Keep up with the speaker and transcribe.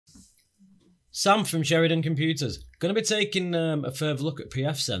Sam from Sheridan Computers. Going to be taking a further look at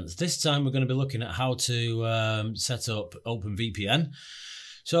pfSense. This time we're going to be looking at how to set up OpenVPN.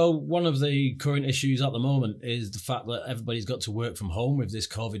 So one of the current issues at the moment is the fact that everybody's got to work from home with this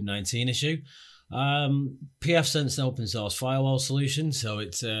COVID-19 issue. pfSense is an open source firewall solution, so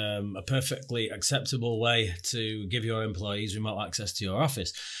it's a perfectly acceptable way to give your employees remote access to your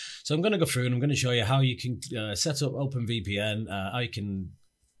office. So I'm going to go through and I'm going to show you how you can set up OpenVPN, how you can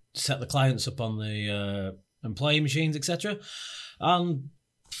set the clients up on the employee machines, etc. And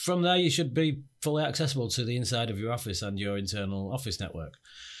from there, you should be fully accessible to the inside of your office and your internal office network.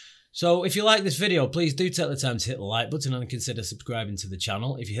 So if you like this video, please do take the time to hit the like button and consider subscribing to the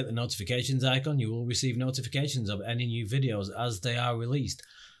channel. If you hit the notifications icon, you will receive notifications of any new videos as they are released.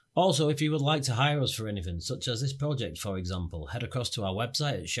 Also, if you would like to hire us for anything, such as this project, for example, head across to our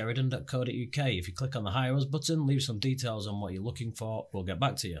website at sheridan.co.uk. If you click on the Hire Us button, leave some details on what you're looking for, we'll get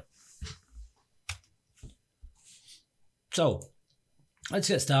back to you. So, let's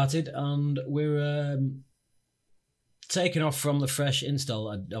get started, and we're taking off from the fresh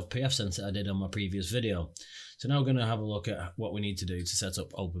install of pfSense that I did on my previous video. So now we're going to have a look at what we need to do to set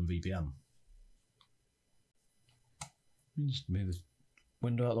up OpenVPN. Just move this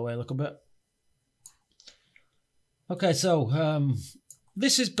window out of the way a little bit. Okay, so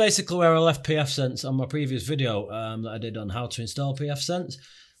this is basically where I left pfSense on my previous video that I did on how to install pfSense.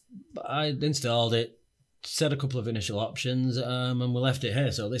 I installed it, set a couple of initial options, and we left it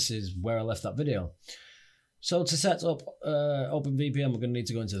here. So this is where I left that video. So to set up OpenVPN, we're going to need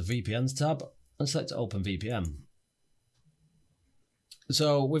to go into the VPNs tab and select OpenVPN.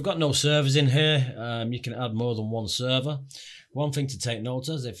 So we've got no servers in here. You can add more than one server. One thing to take note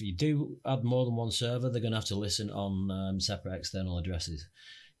of is if you do add more than one server, they're going to have to listen on separate external addresses.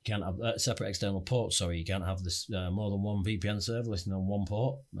 You can't have separate external ports. Sorry, you can't have this more than one VPN server listening on one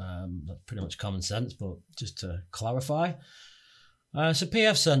port. That's pretty much common sense, but just to clarify. So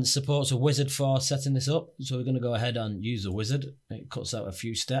pfSense supports a wizard for setting this up. So we're going to go ahead and use the wizard. It cuts out a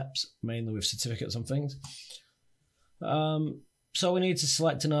few steps, mainly with certificates and things. So we need to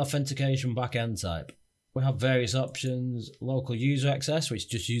select an authentication backend type. We have various options: local user access, which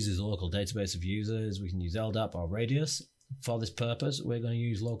just uses a local database of users. We can use LDAP or Radius. For this purpose, we're going to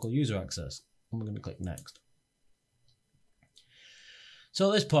use local user access, and we're going to click next. So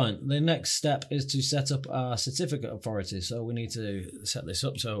at this point, the next step is to set up our certificate authority. So we need to set this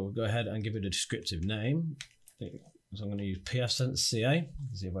up. So we'll go ahead and give it a descriptive name. So I'm going to use pfSense CA.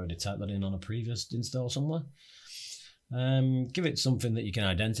 See, I've already typed that in on a previous install somewhere. Give it something that you can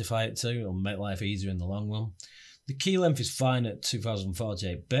identify it to. It'll make life easier in the long run. The key length is fine at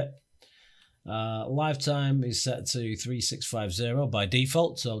 2048-bit. Lifetime is set to 3650 by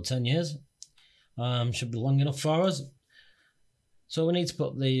default, so 10 years. Should be long enough for us. So we need to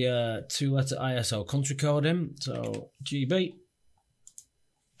put the two-letter ISO country code in. So GB,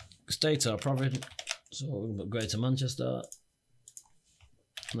 state or province. So we're going to put Greater Manchester,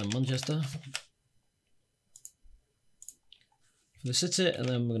 and then Manchester. For the city, and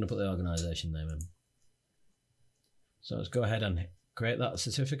then we're going to put the organisation name in. So let's go ahead and create that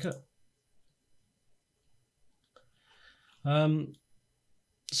certificate.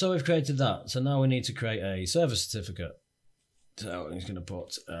 So we've created that. So now we need to create a server certificate. So I'm just going to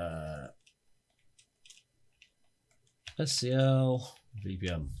put SCL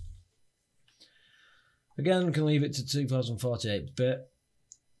VPN. Again, we can leave it to 2048-bit.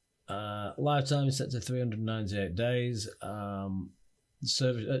 Lifetime is set to 398 days.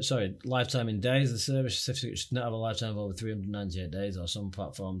 Lifetime in days. The service certificate should not have a lifetime of over 398 days, or some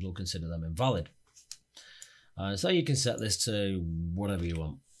platforms will consider them invalid. So you can set this to whatever you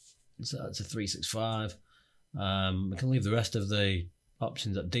want. Set that to 365. We can leave the rest of the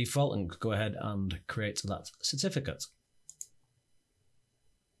options at default and go ahead and create that certificate.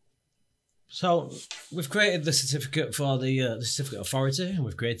 So we've created the certificate for the certificate authority, and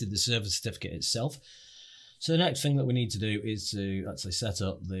we've created the server certificate itself. So the next thing that we need to do is to actually set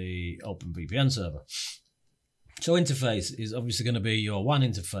up the OpenVPN server. So interface is obviously going to be your WAN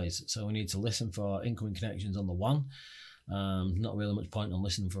interface. So we need to listen for incoming connections on the WAN. Not really much point on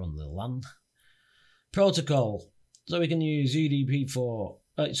listening for on the LAN. Protocol. So we can use UDP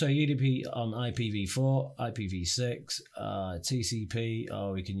on IPv4, IPv6, TCP,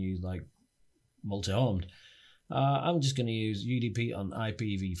 or we can use like multi-homed. I'm just going to use UDP on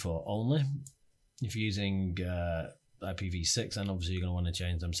IPv4 only. If you're using IPv6, then obviously you're going to want to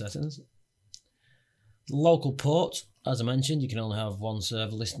change them settings. Local port, as I mentioned, you can only have one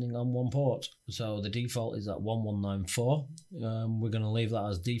server listening on one port. So the default is at 1194. We're going to leave that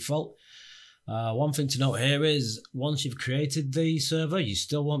as default. One thing to note here is once you've created the server, you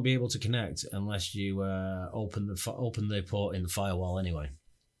still won't be able to connect unless you open the port in the firewall anyway.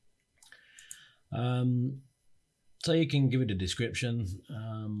 So you can give it a description.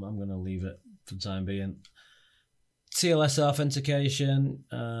 I'm going to leave it for the time being. TLS authentication.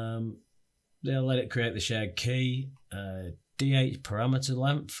 They'll let it create the shared key. DH parameter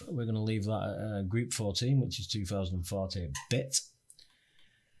length. We're going to leave that at group 14, which is 2048 bit.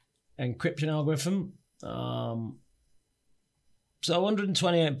 Encryption algorithm. So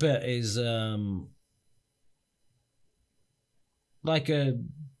 128 bit is like a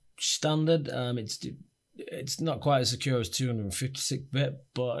standard. It's not quite as secure as 256 bit,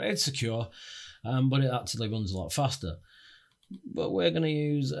 but it's secure. But it actually runs a lot faster. But we're going to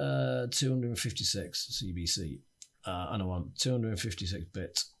use 256 CBC. And I want 256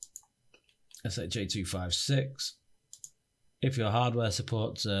 bit SHA-256. If your hardware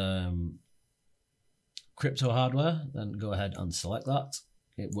supports crypto hardware, then go ahead and select that.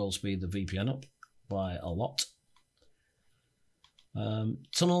 It will speed the VPN up by a lot.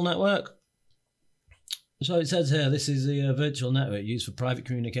 Tunnel network. So it says here, this is a virtual network used for private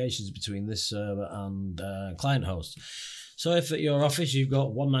communications between this server and client host. So if at your office you've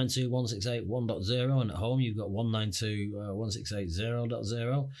got 192.168.1.0 and at home you've got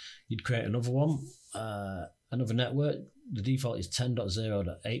 192.168.0.0, you'd create another one, another network. The default is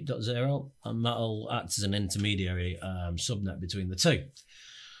 10.0.8.0 and that'll act as an intermediary subnet between the two.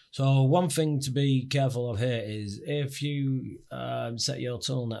 So one thing to be careful of here is if you set your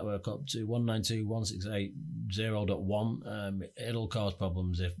tunnel network up to 192.168.0.1, it'll cause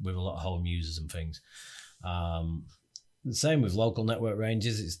problems with a lot of home users and things. The same with local network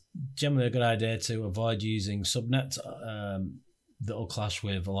ranges. It's generally a good idea to avoid using subnets that'll clash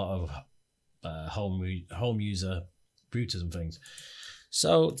with a lot of home user routers and things.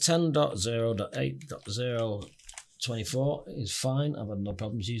 So 10.0.8.0.24 is fine. I've had no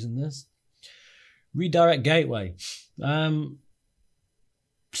problems using this. Redirect gateway.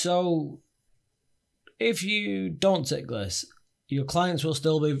 So if you don't tick this, your clients will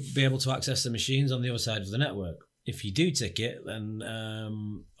still be able to access the machines on the other side of the network. If you do tick it, then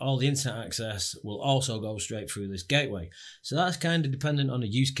all the internet access will also go straight through this gateway. So that's kind of dependent on a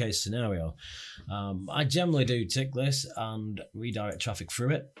use case scenario. I generally do tick this and redirect traffic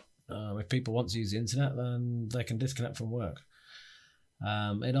through it. If people want to use the internet, then they can disconnect from work.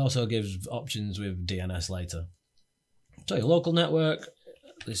 It also gives options with DNS later. So your local network,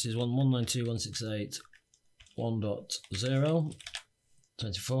 this is 192.168.1.0.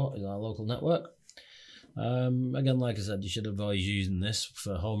 24 is our local network. Again, like I said, you should avoid using this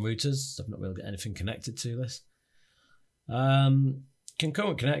for home routers. I've not really got anything connected to this.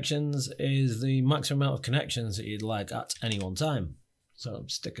 Concurrent connections is the maximum amount of connections that you'd like at any one time. So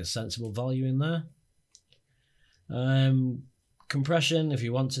stick a sensible value in there. Compression, if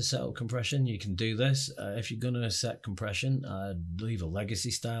you want to set up compression, you can do this. If you're going to set compression, I'd leave a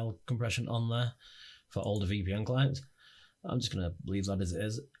legacy style compression on there for older VPN clients. I'm just going to leave that as it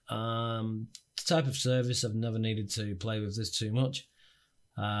is. Type of service, I've never needed to play with this too much.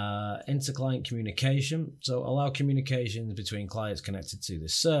 Inter-client communication, so allow communications between clients connected to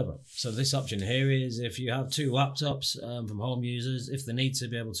this server. So this option here is if you have two laptops from home users, if they need to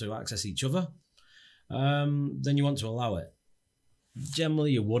be able to access each other, then you want to allow it.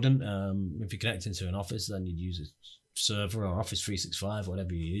 Generally you wouldn't. If you're connecting to an office, then you'd use a server or Office 365,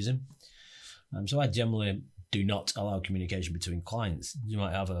 whatever you're using. So I generally do not allow communication between clients. You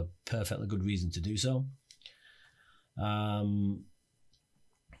might have a perfectly good reason to do so.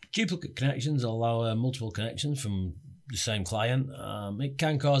 Duplicate connections allow multiple connections from the same client. It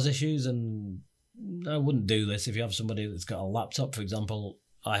can cause issues, and I wouldn't do this if you have somebody that's got a laptop. For example,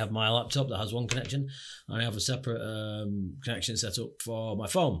 I have my laptop that has one connection, and I have a separate connection set up for my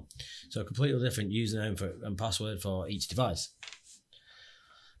phone. So a completely different username and password for each device.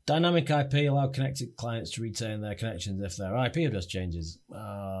 Dynamic IP allow connected clients to retain their connections if their IP address changes.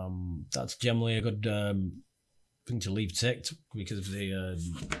 That's generally a good thing to leave ticked, because if they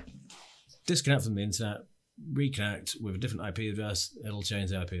disconnect from the internet, reconnect with a different IP address, it'll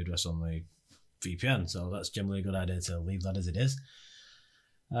change the IP address on the VPN. So that's generally a good idea to leave that as it is.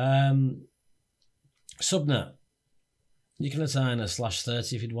 Subnet. You can assign a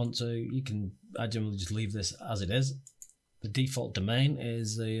 /30 if you'd want to. I generally just leave this as it is. The default domain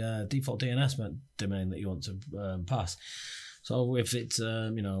is the default DNS domain that you want to pass. So if it's,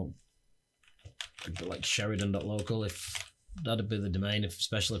 like Sheridan.local, if that'd be the domain,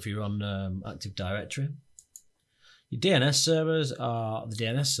 especially if you're on Active Directory. Your DNS servers are the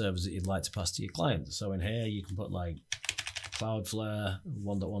DNS servers that you'd like to pass to your client. So in here you can put like Cloudflare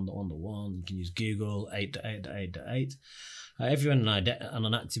 1.1.1.1. You can use Google 8.8.8.8. If you're on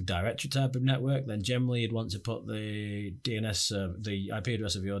an Active Directory type of network, then generally you'd want to put the DNS server, the IP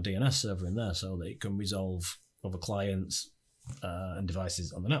address of your DNS server in there so that it can resolve other clients and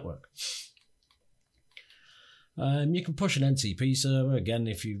devices on the network. You can push an NTP server. Again,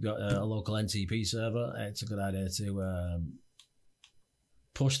 if you've got a local NTP server, it's a good idea to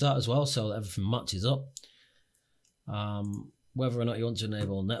push that as well so that everything matches up. Whether or not you want to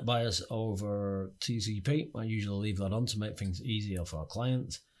enable NetBIOS over TCP, I usually leave that on to make things easier for our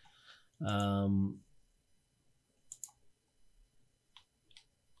clients. And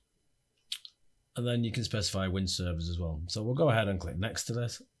then you can specify Win servers as well. So we'll go ahead and click next to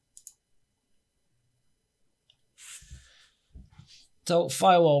this. So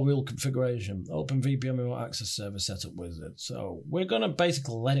firewall rule configuration, OpenVPN remote access server setup wizard. So we're going to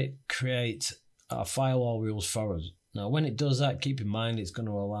basically let it create our firewall rules for us. Now, when it does that, keep in mind it's going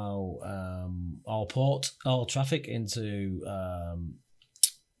to allow all traffic into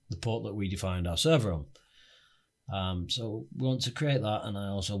the port that we defined our server on. So we want to create that, and I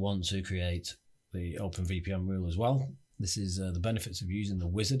also want to create the OpenVPN rule as well. This is the benefits of using the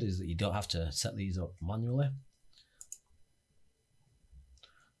wizard is that you don't have to set these up manually.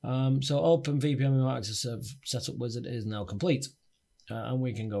 So OpenVPN remote access server setup wizard is now complete, and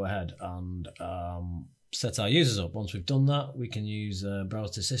we can go ahead and set our users up. Once we've done that, we can use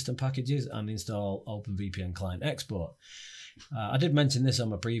browse to system packages and install OpenVPN Client Export. I did mention this on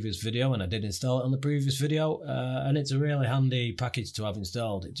my previous video, and I did install it on the previous video, and it's a really handy package to have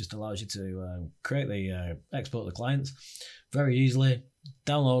installed. It just allows you to create the export the clients very easily,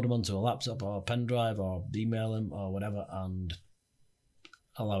 download them onto a laptop or a pen drive, or email them or whatever, and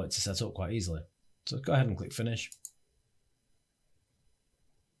allow it to set up quite easily. So go ahead and click finish.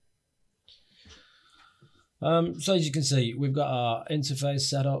 So as you can see, we've got our interface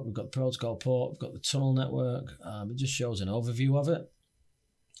set up, we've got the protocol port, we've got the tunnel network. It just shows an overview of it.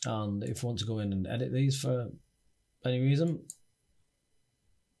 And if we want to go in and edit these for any reason,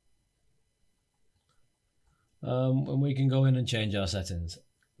 and we can go in and change our settings.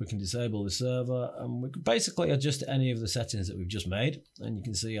 We can disable the server, and we can basically adjust any of the settings that we've just made. And you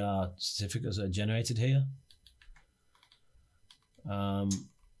can see our certificates are generated here.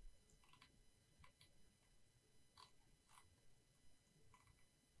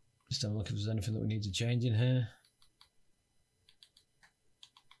 Just have a look if there's anything that we need to change in here.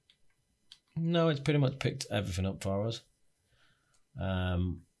 No, it's pretty much picked everything up for us.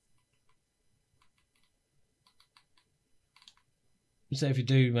 So if you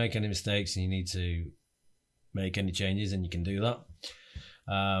do make any mistakes and you need to make any changes, then you can do that.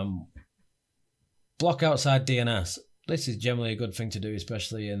 Block outside DNS. This is generally a good thing to do,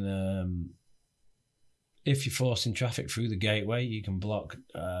 especially in if you're forcing traffic through the gateway. You can block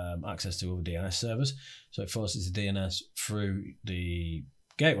access to other DNS servers. So it forces the DNS through the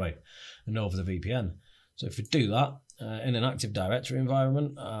gateway and over the VPN. So if you do that in an Active Directory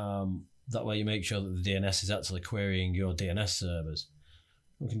environment, that way you make sure that the DNS is actually querying your DNS servers.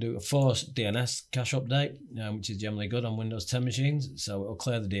 We can do a force DNS cache update, which is generally good on Windows 10 machines. So it'll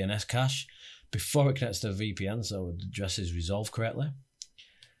clear the DNS cache before it connects to the VPN, so the address is resolved correctly.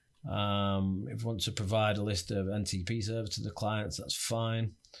 If you want to provide a list of NTP servers to the clients, that's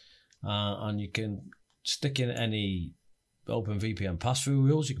fine. And you can stick in any OpenVPN pass-through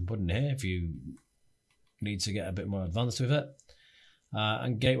rules. You can put in here if you need to get a bit more advanced with it.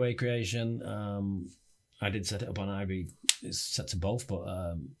 And gateway creation, I did set it up on IP. It's set to both,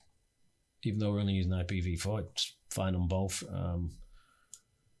 but even though we're only using IPv4, it's fine on both.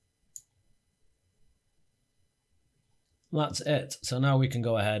 That's it. So now we can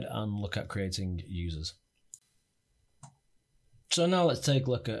go ahead and look at creating users. So now let's take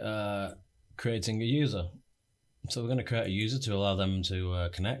a look at creating a user. So we're going to create a user to allow them to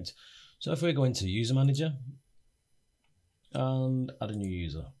connect. So if we go into User Manager and add a new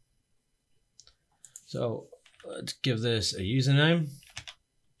user. So let's give this a username.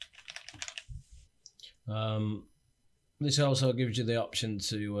 This also gives you the option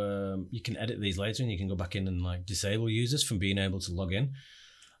to, you can edit these later and you can go back in and like disable users from being able to log in,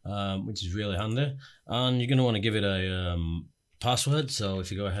 which is really handy. And you're going to want to give it a password. So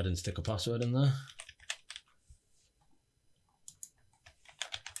if you go ahead and stick a password in there,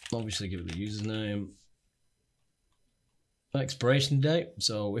 obviously give it the username. Expiration date.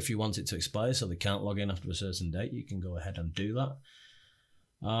 So if you want it to expire so they can't log in after a certain date, you can go ahead and do that.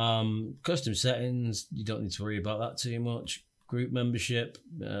 Custom settings, you don't need to worry about that too much. Group membership,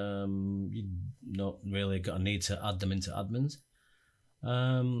 you not really got a need to add them into admins.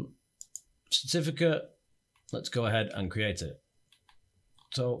 Certificate, let's go ahead and create it.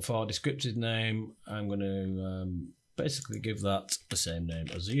 So for descriptive name, I'm going to basically give that the same name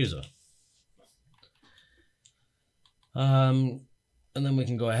as the user. And then we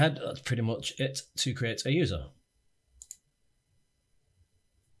can go ahead. That's pretty much it to create a user.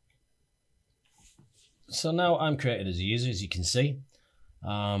 So now I'm created as a user, as you can see.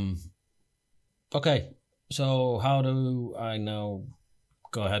 Okay, so how do I now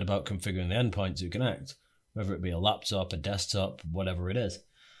go ahead about configuring the endpoint to connect, whether it be a laptop, a desktop, whatever it is?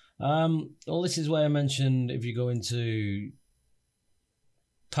 Well, this is where I mentioned if you go into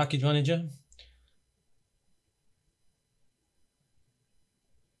Package Manager,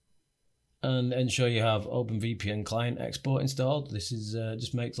 and ensure you have OpenVPN Client Export installed. This is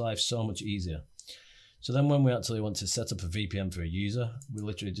just makes life so much easier. So then when we actually want to set up a VPN for a user, we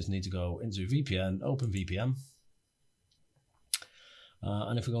literally just need to go into VPN, OpenVPN.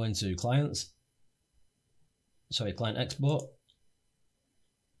 And if we go into Client Export,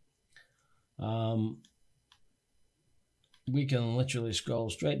 we can literally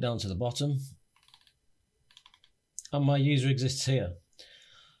scroll straight down to the bottom, and my user exists here.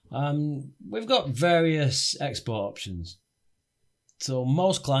 We've got various export options. So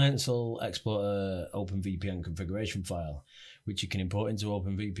most clients will export a OpenVPN configuration file, which you can import into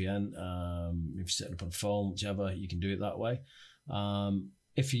OpenVPN. If you're setting up on a phone, whichever, you can do it that way.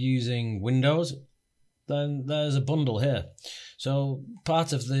 If you're using Windows, then there's a bundle here. So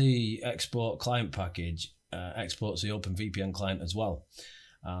part of the export client package exports the OpenVPN client as well.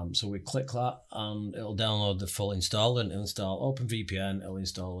 So we click that and it'll download the full install, and it'll install OpenVPN, it'll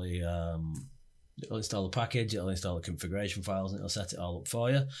install the package, it'll install the configuration files, and it'll set it all up for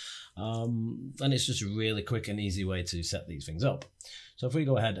you. And it's just a really quick and easy way to set these things up. So if we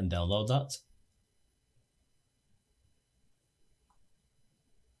go ahead and download that,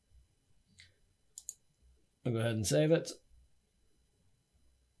 we'll go ahead and save it.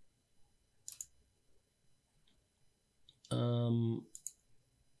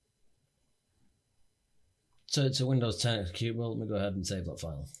 So it's a Windows 10 executable. Let me go ahead and save that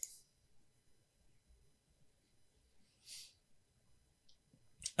file.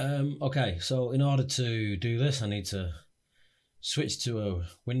 Okay, so in order to do this, I need to switch to a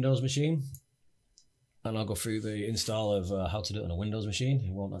Windows machine, and I'll go through the install of how to do it on a Windows machine.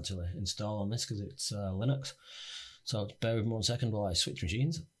 It won't actually install on this because it's Linux. So bear with me 1 second while I switch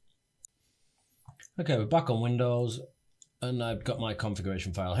machines. Okay, we're back on Windows, and I've got my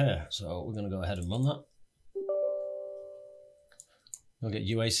configuration file here. So we're going to go ahead and run that. You'll get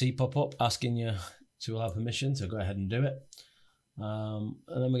UAC pop up asking you to allow permission, so go ahead and do it. And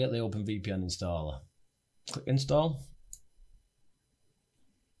then we get the OpenVPN installer. Click install.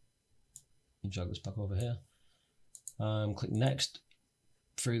 And drag this back over here. Click next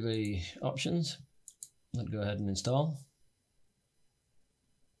through the options. Then go ahead and install.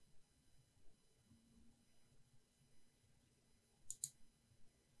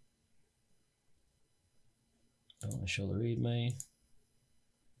 I want to show the README.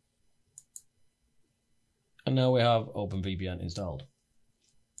 And now we have OpenVPN installed.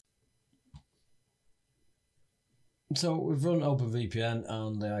 So we've run OpenVPN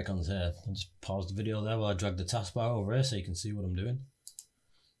and the icon's here. I'll just pause the video there while I drag the taskbar over here so you can see what I'm doing.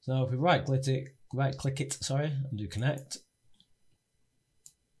 So if we right click it, and do connect.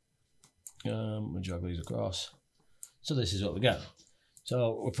 We drag these across. So this is what we get.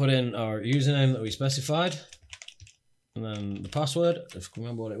 So we put in our username that we specified, and then the password, if I can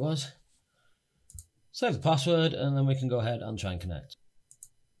remember what it was. Save the password, and then we can go ahead and try and connect.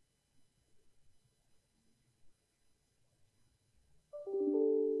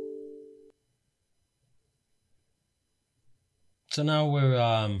 So now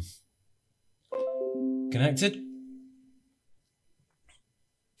we're connected.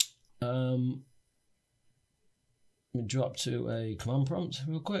 We drop to a command prompt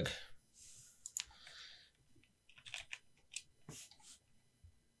real quick.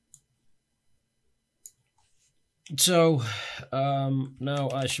 So now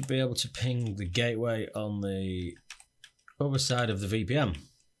I should be able to ping the gateway on the other side of the VPN.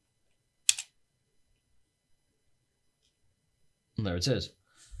 And there it is.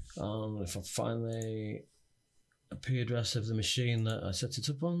 If I find the IP address of the machine that I set it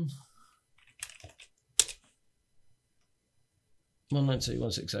up on,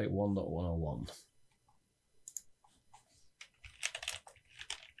 192.168.1.101.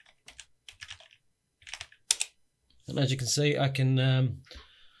 And as you can see, I can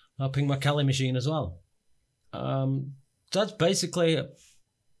I'll ping my Kali machine as well. That's basically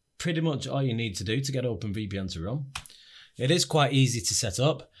pretty much all you need to do to get OpenVPN to run. It is quite easy to set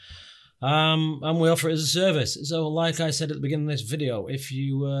up. And we offer it as a service. So like I said at the beginning of this video, if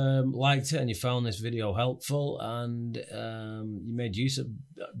you liked it and you found this video helpful and you made use of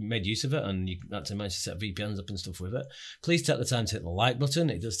it and you actually managed to set VPNs up and stuff with it, please take the time to hit the like button.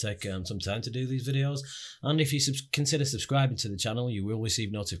 It does take some time to do these videos. And if you consider subscribing to the channel, you will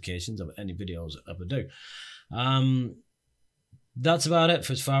receive notifications of any videos I ever do. That's about it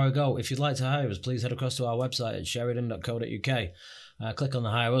for as far as I go. If you'd like to hire us, please head across to our website at sheridan.co.uk. Click on the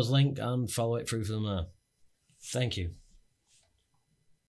Hire Us link and follow it through from there. Thank you.